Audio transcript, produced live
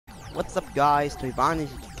What's up, guys? Toyvon is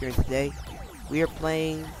here, and today we are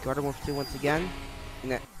playing Garden Warfare 2 once again.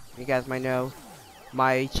 And you guys might know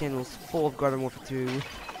my channel is full of Garden Warfare 2, to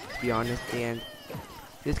be honest. And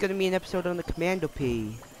there's gonna be an episode on the Commando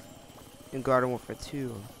P in Garden Warfare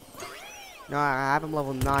 2. No, I have him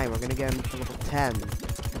level 9. We're gonna get him to level 10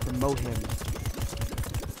 and promote him.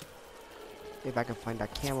 See if I can find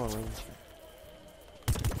that camo range.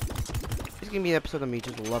 It's gonna be an episode of me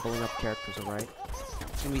just leveling up characters, alright?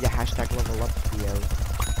 It's gonna be the hashtag level up video.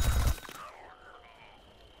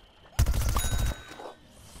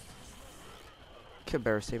 Could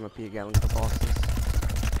better save my P gallon for bosses.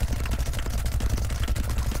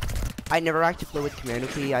 I never actually play with Commando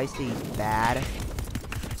P. I say he's bad,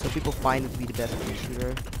 so people find him to be the best P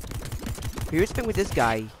shooter. Here's the thing with this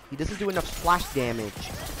guy: he doesn't do enough splash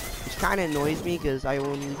damage, which kind of annoys me because I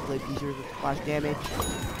only play P shooters with splash damage.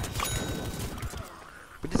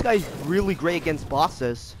 But this guy's really great against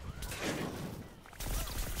bosses.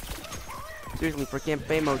 Seriously, for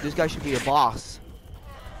campaign mode, this guy should be a boss.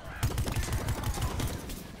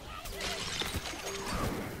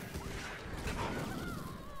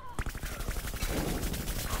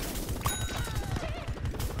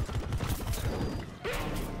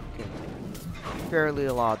 Fairly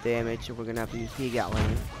a lot of damage, so we're gonna have to use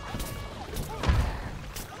P-Gatling.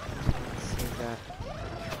 Save that.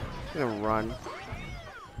 I'm gonna run.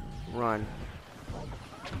 Run.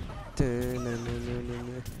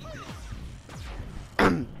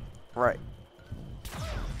 Right.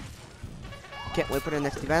 Can't wait for the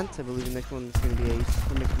next event. I believe the next one is going to be a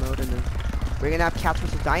swimming mode, and then we're going to have cats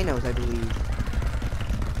versus dinos, I believe.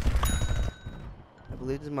 I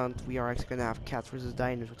believe this month we are actually going to have cats versus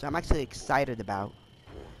dinos, which I'm actually excited about.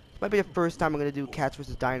 This might be the first time I'm going to do cats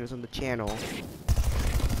versus dinos on the channel.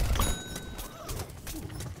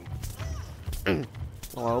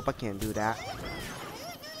 Well, I hope I can't do that.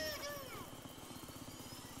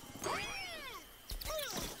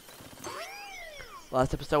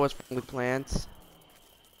 Last episode was Friendly Plants.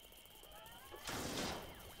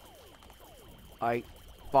 I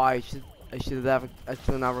should have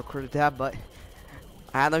not recorded that, but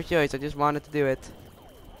I had no choice. I just wanted to do it.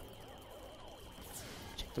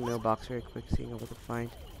 Check the mailbox very quick, seeing what I can find.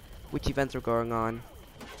 Which events are going on?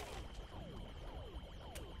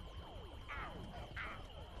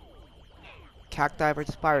 Cacti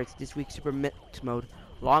versus Pirates. This week's Super Mix mode.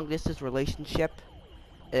 Long distance relationship.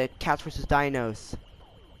 Cats versus dinos.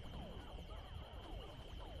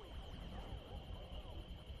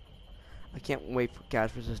 I can't wait for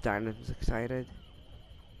cats versus dinos. I'm excited.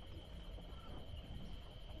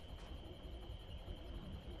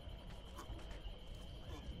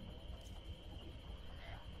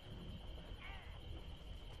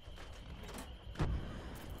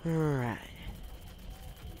 Alright.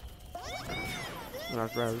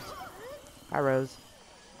 There's Rose. Hi, Rose.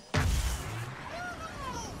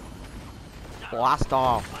 Blast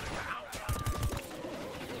off.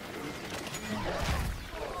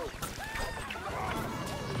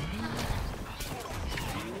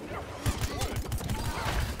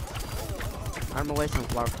 I'm away from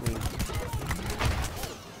Flower Queen.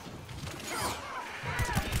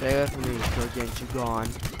 Stay away from me, Trojan, you gone.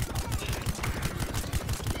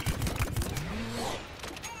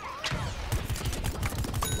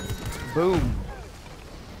 Boom.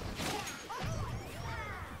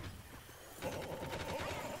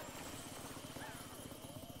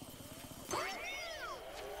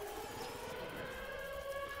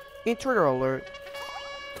 Intruder alert.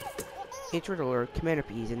 Intruder alert. Commander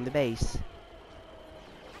P is in the base.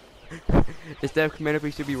 Instead of Commander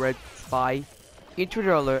P should be Red Spy.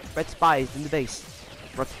 Intruder alert. Red Spy is in the base.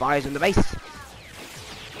 Red Spy is in the base.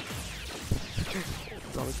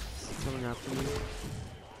 It's always coming after me.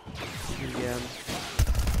 Yeah.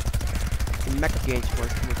 The mecha games were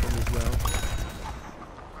coming from me as well.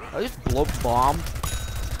 I just blow up bomb.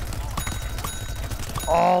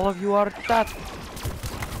 All of you are dead.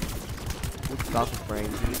 Good stuff,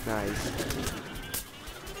 frames. He's nice.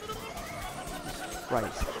 Right.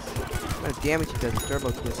 What kind of damage he does?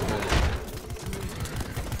 Turbo Twister.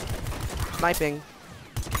 Sniping.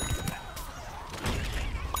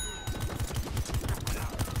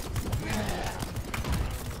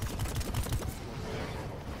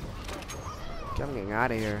 I'm getting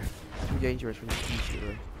out of here. Too dangerous for this P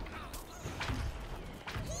shooter.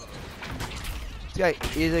 This guy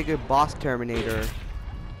is a good boss terminator.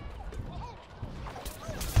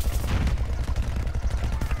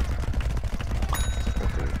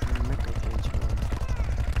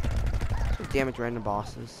 Damage random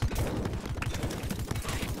bosses.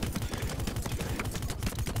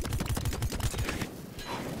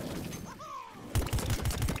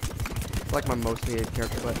 like my most hated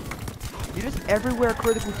character, but he does everywhere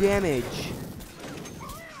critical damage.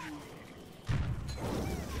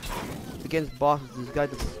 Against bosses, this guy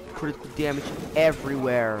does critical damage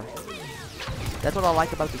everywhere. That's what I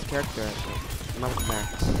like about this character. I'm not with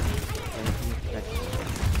Max.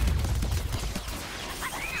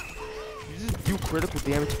 You just do critical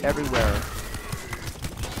damage everywhere.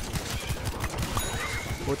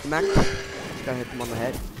 With the Max, just gotta hit him on the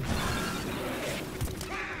head.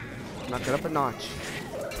 Knock it up a notch.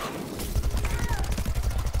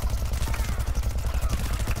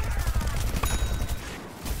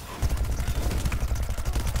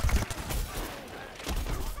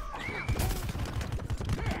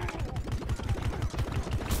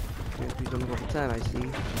 He's on level 10, I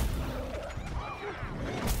see.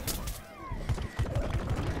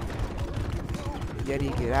 Yeti,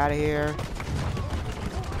 get out of here.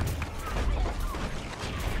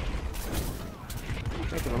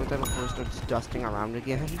 Wait a moment, then before it starts dusting around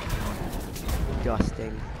again.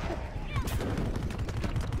 Dusting.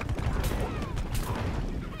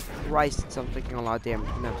 Christ, I'm taking a lot of damage.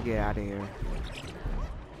 I'm gonna have to get out of here.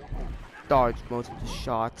 Dodge most of the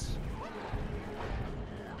shots.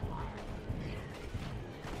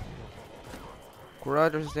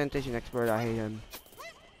 Ground representation expert, I hate him.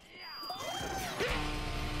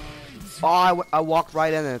 Oh, I walked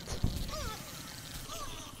right in it.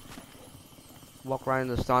 Walk right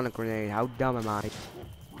into the sonic grenade. How dumb am I?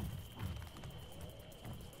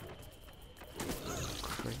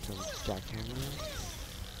 Crystal jackhammer.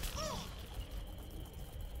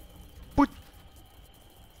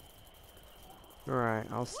 Alright,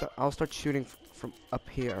 I'll start shooting from up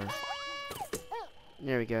here.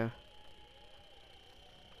 There we go.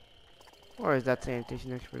 Where is that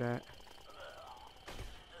sanitation expert at?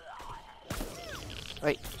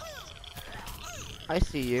 Wait. I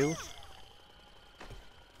see you.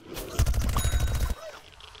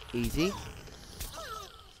 Easy.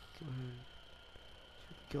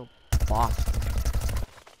 Kill boss.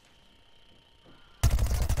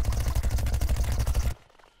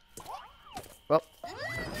 Well,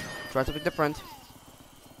 try something different.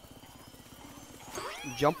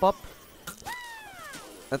 Jump up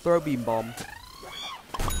and throw a beam bomb.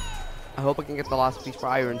 I hope I can get the last piece for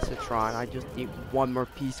Iron Citron. I just need one more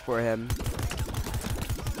piece for him.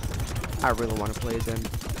 I really want to play as him.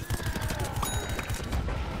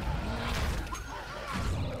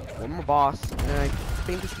 One more boss, and then I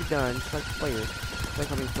think this should be done. Just like players. Just like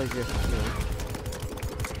how many players you have to kill.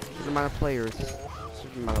 Certain amount of players,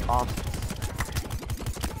 certain amount of bosses.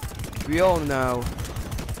 We all know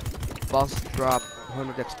bosses drop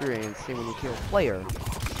 100 experience, same when you kill a player.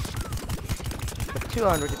 But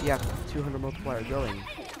 200 if you have 200 multiplier going.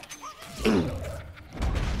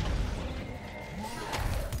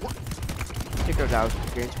 Take those out,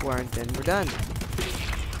 experience 4, and then we're done.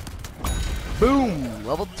 Boom!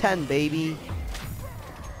 Level 10, baby.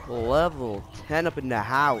 Level 10 up in the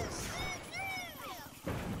house.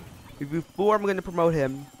 Before I'm going to promote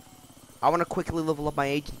him, I want to quickly level up my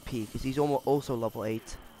Agent P, because he's almost also level 8.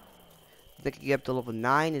 I think I can get up to level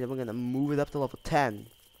 9, and then we're going to move it up to level 10.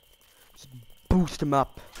 Just boost him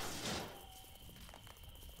up.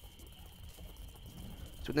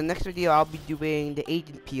 So in the next video, I'll be doing the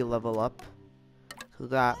Agent P level up. So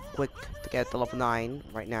that quick to get to level 9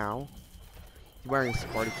 right now. He's wearing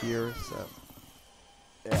Sparta gear, so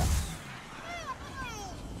yeah.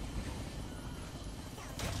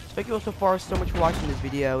 Thank you all so far so much for watching this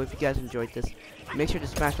video. If you guys enjoyed this, make sure to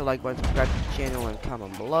smash the like button, subscribe to the channel, and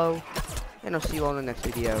comment below. And I'll see you all in the next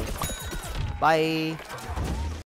video. Bye!